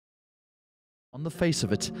On the face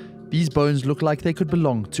of it, these bones look like they could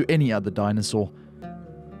belong to any other dinosaur.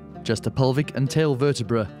 Just a pelvic and tail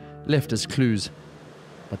vertebra left as clues.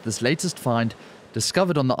 But this latest find,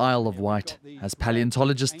 discovered on the Isle of Wight, has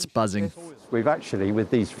paleontologists buzzing. We've actually, with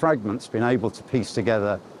these fragments, been able to piece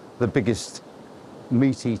together the biggest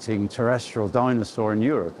meat-eating terrestrial dinosaur in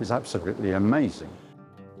Europe. It's absolutely amazing.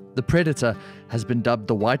 The predator has been dubbed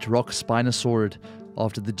the White Rock Spinosaurid,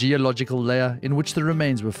 after the geological layer in which the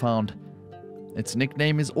remains were found. Its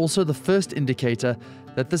nickname is also the first indicator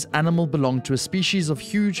that this animal belonged to a species of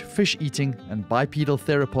huge fish-eating and bipedal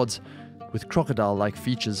theropods with crocodile-like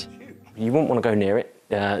features. You wouldn't want to go near it.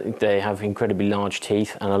 They have incredibly large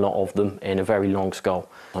teeth and a lot of them in a very long skull.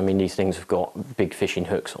 I mean, these things have got big fishing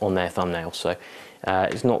hooks on their thumbnails, so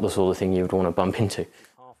it's not the sort of thing you would want to bump into.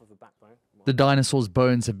 The dinosaur's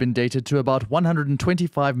bones have been dated to about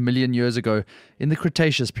 125 million years ago in the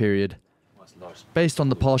Cretaceous period. Based on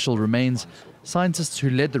the partial remains, scientists who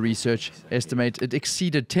led the research estimate it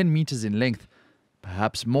exceeded 10 meters in length.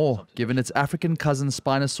 Perhaps more, given its African cousin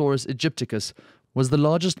Spinosaurus aegypticus was the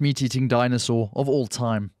largest meat-eating dinosaur of all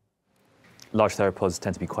time. Large theropods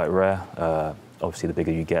tend to be quite rare. Obviously, the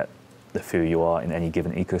bigger you get, the fewer you are in any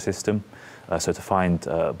given ecosystem. So to find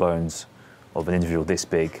bones of an individual this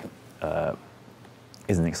big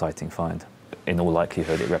is an exciting find. In all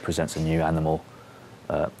likelihood, it represents a new animal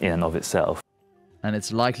in and of itself. And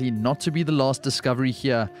it's likely not to be the last discovery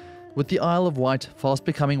here, with the Isle of Wight fast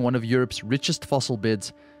becoming one of Europe's richest fossil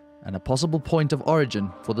beds and a possible point of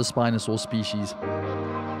origin for the Spinosaur species.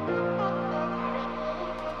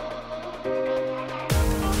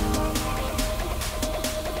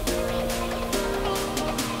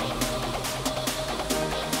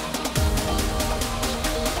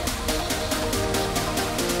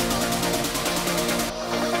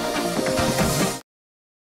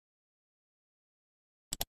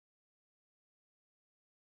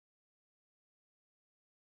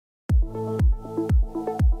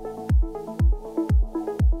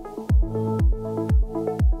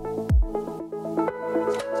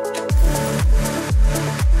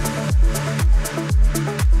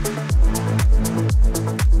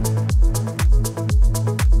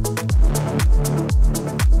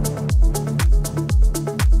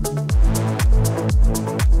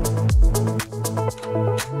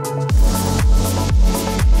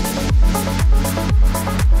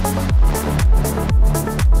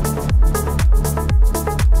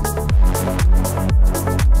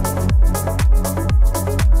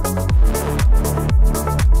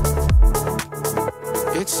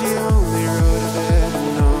 It's the only road I've ever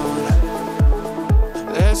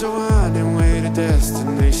known. There's a winding way to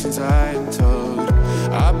destinations I am told.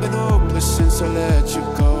 I've been hopeless since I let you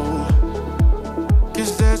go.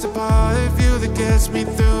 'Cause there's a part of you that gets me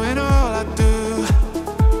through in all I do.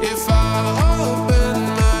 If I open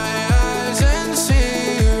my eyes and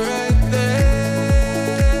see you right there,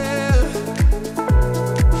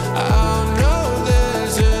 I'll know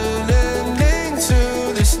there's an ending to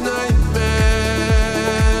this nightmare.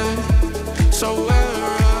 So where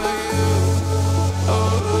are you? Oh.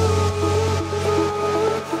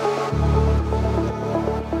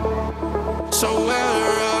 So where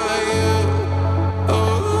are you? Oh.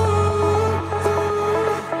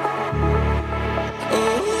 Oh.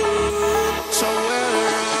 So where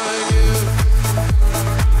are you?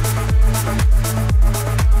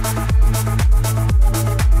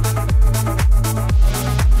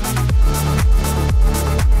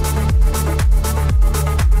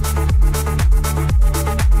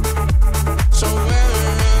 So where are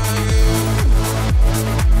you? So where are you?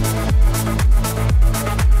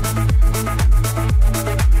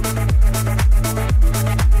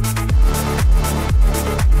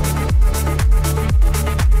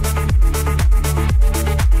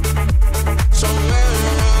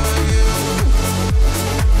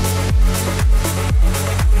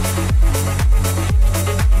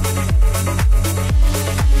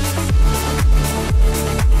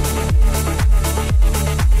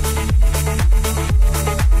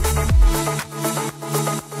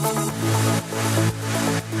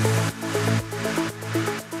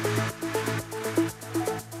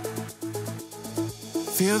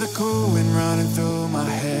 Feel the cool wind running through my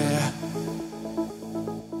hair.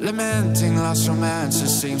 Lamenting lost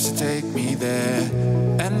romances seems to take me there.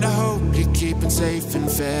 And I hope you're keeping safe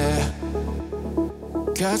and fair.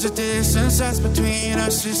 'Cause the distance that's between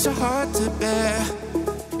us is so hard to bear.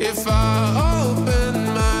 If I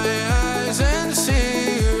open my eyes and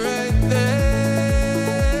see you right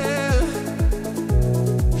there,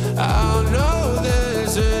 I'll know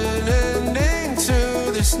there's an ending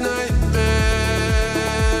to this nightmare.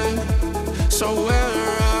 So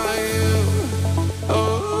where are you?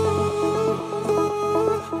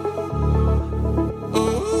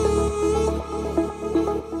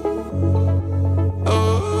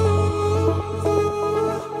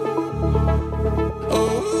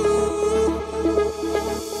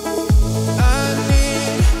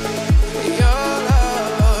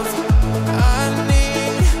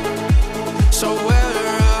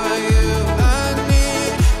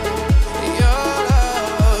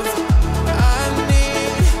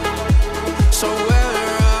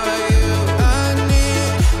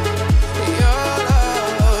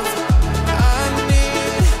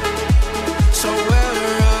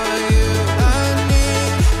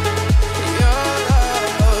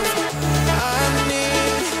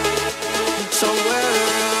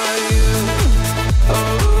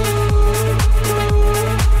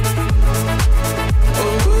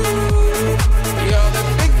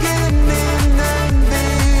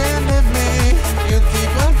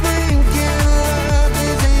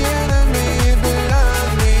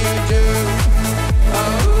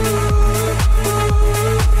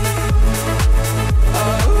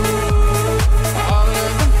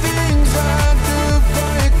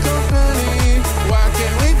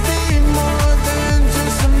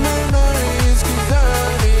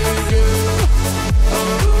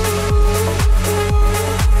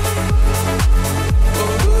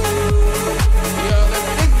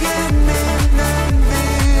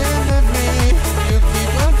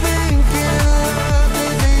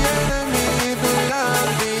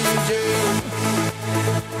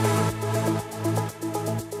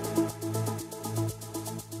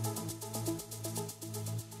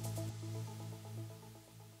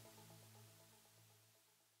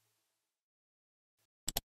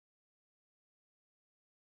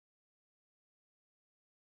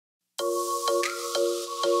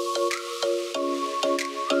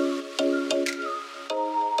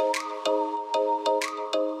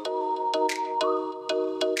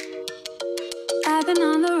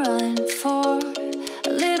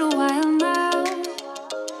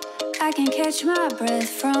 catch my breath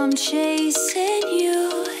from chasing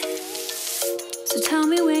you. So tell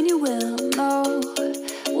me when you will know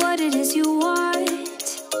what it is you want,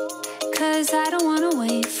 'cause I don't wanna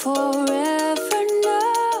wait forever, no.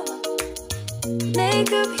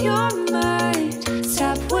 Make up your mind,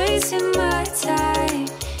 stop wasting my time.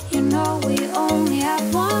 You know we only have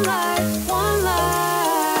one life, one life.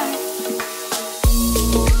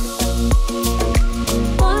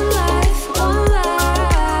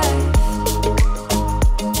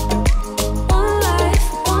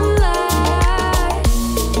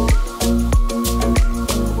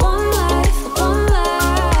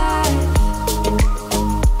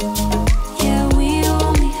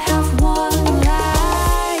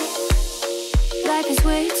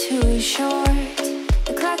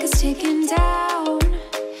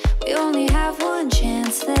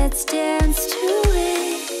 Let's dance to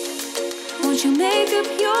it. Won't you make up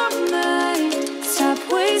your mind? Stop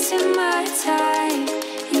wasting my time.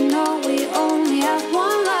 You know we only have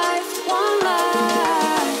one life, one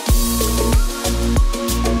life.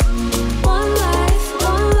 One life,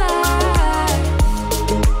 one life.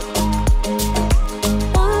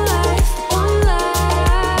 One life, one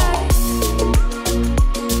life.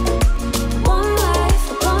 One life,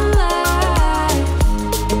 one life.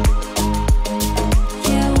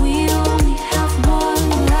 Yeah, we only have one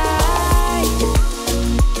life.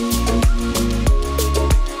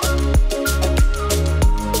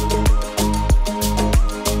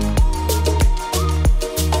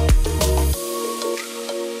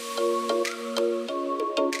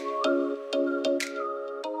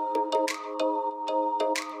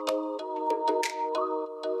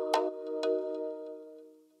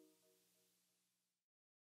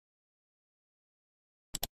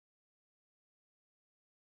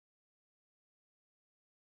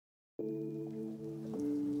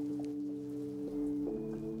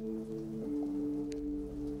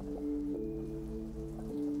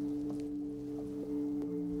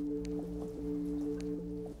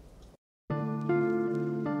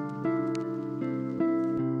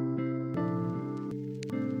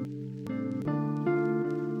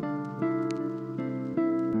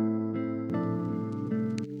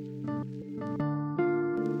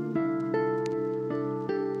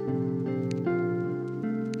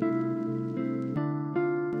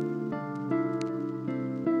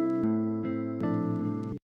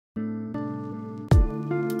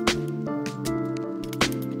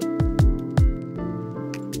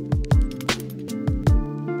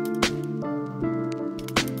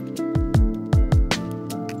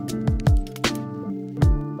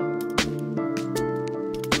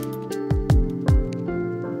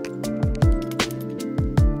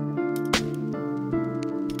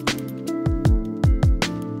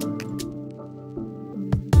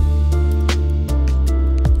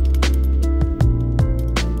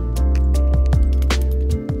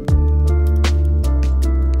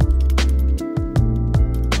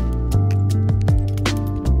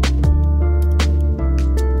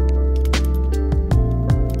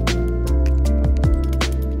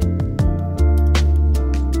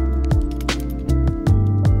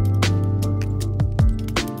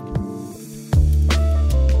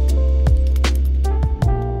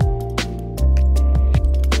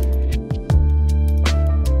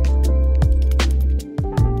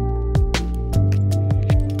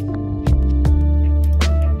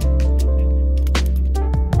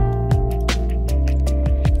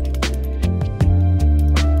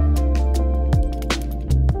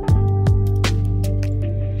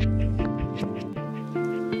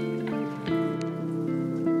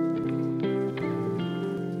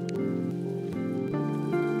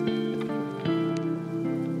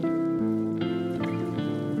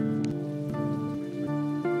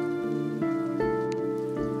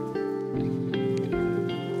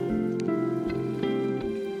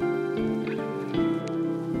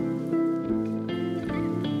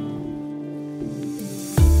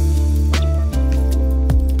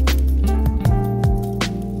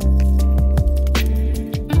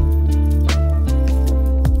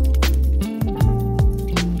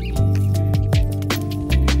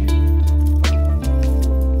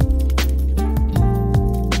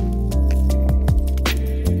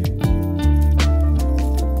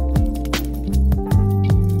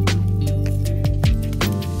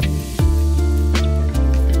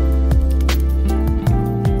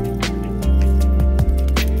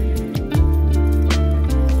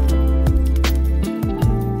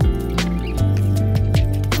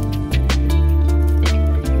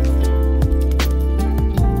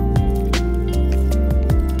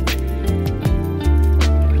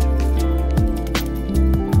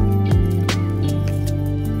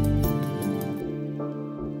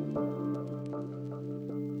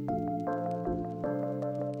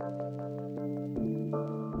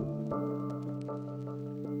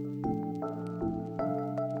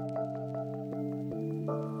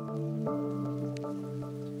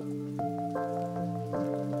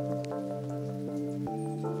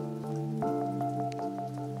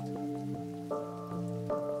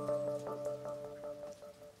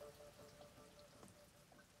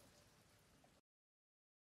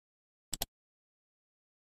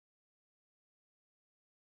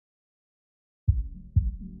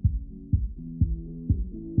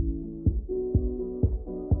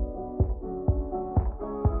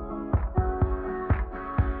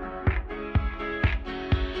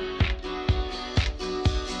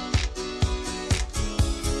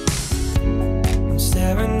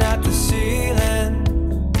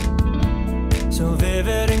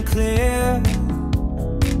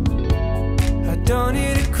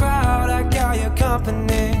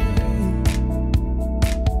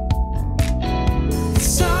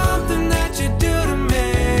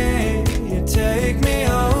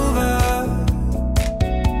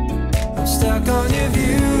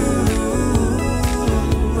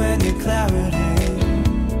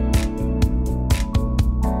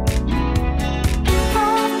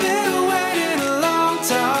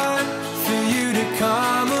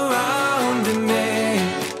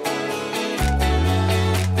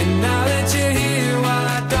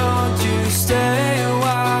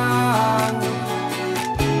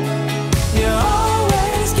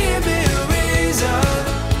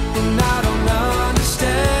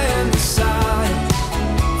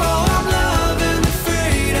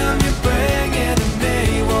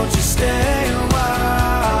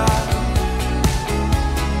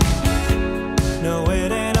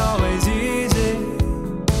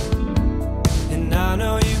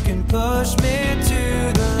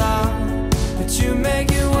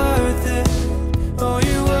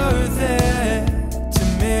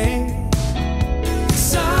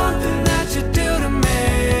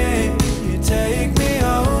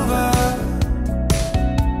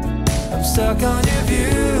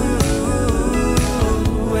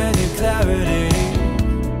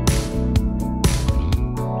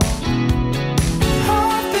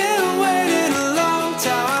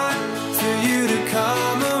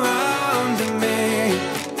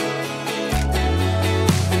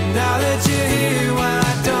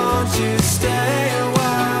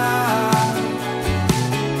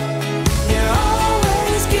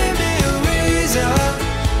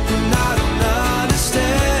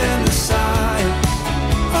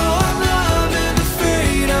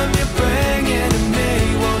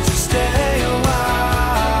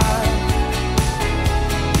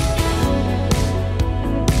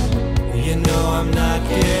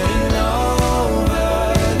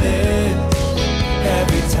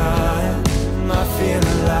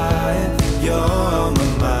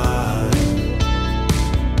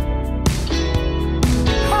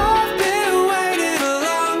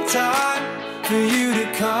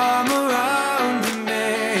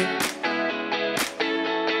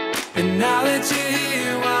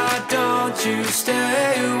 won't you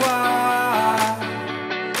stay a while?